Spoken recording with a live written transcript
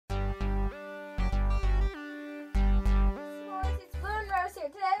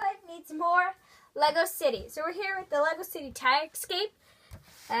needs more Lego City. So we're here with the Lego City Tire Escape.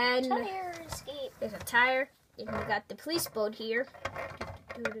 And Tire Escape. There's a tire. And we got the police boat here.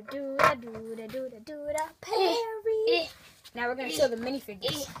 Perry. Now we're going to show the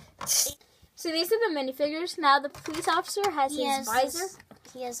minifigures. So these are the minifigures. Now the police officer has his visor.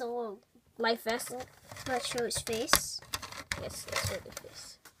 He has a little life vest. Let's show his face. Yes, let's show the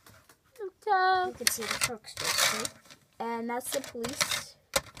face. Okay. You can see the Crook's face too. And that's the police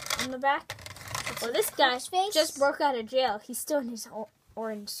on the back. Well, this guy just broke out of jail. He's still in his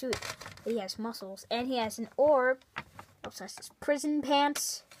orange suit. He has muscles. And he has an orb. Also has his prison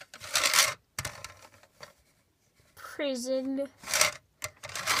pants. Prison.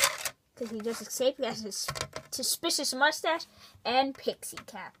 Because he just escaped. He has his suspicious mustache and pixie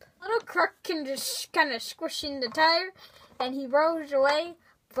cap. Little Crook can just kind of squish in the tire. And he rolls away.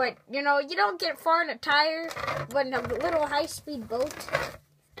 But, you know, you don't get far in a tire. But in a little high-speed boat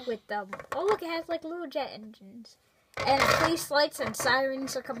with, oh, look, it has, like, little jet engines. And police lights and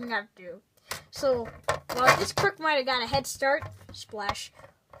sirens are coming after you. So, well, this Crook might have got a head start. Splash.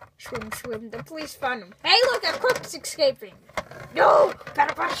 Swim, swim. The police found him. Hey, look, a Crook's escaping. No!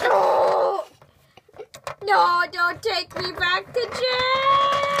 No! No, don't take me back to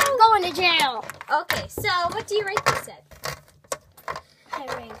jail! Going to jail! Okay, so what do you rate this at? I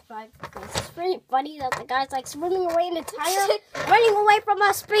rate 5 because it's pretty funny that the guy's like swimming away in a tire, running away from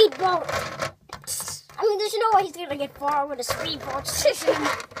a speedboat. I mean, there's no way he's gonna get far with a speedboat.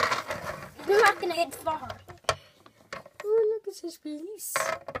 You're not gonna get far. Oh, look, it says police.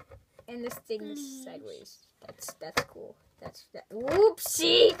 And this thing is sideways. That's cool. That.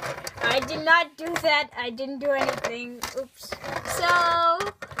 Oopsie! I did not do that. I didn't do anything. Oops. So,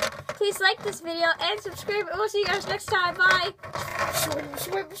 please like this video and subscribe. And we'll see you guys next time. Bye. Swim,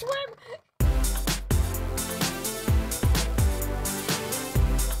 swim, swim.